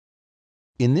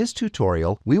In this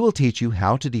tutorial, we will teach you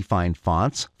how to define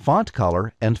fonts, font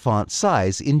color, and font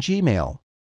size in Gmail.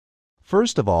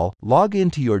 First of all, log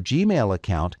into your Gmail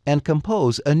account and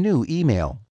compose a new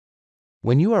email.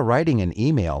 When you are writing an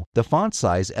email, the font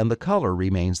size and the color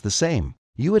remains the same.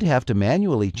 You would have to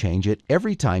manually change it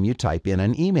every time you type in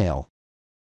an email.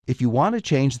 If you want to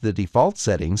change the default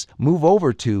settings, move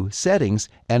over to Settings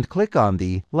and click on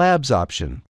the Labs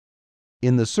option.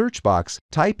 In the search box,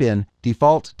 type in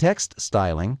Default Text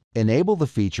Styling, enable the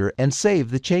feature, and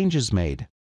save the changes made.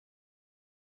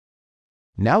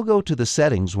 Now go to the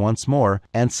Settings once more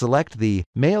and select the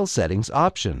Mail Settings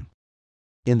option.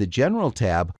 In the General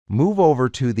tab, move over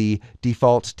to the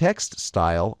Default Text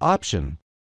Style option.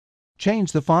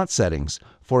 Change the font settings.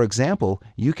 For example,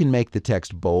 you can make the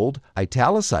text bold,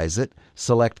 italicize it,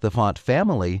 select the font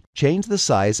family, change the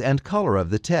size and color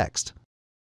of the text.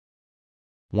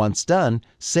 Once done,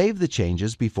 save the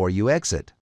changes before you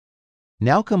exit.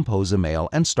 Now compose a mail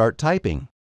and start typing.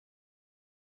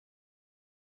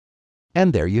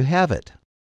 And there you have it.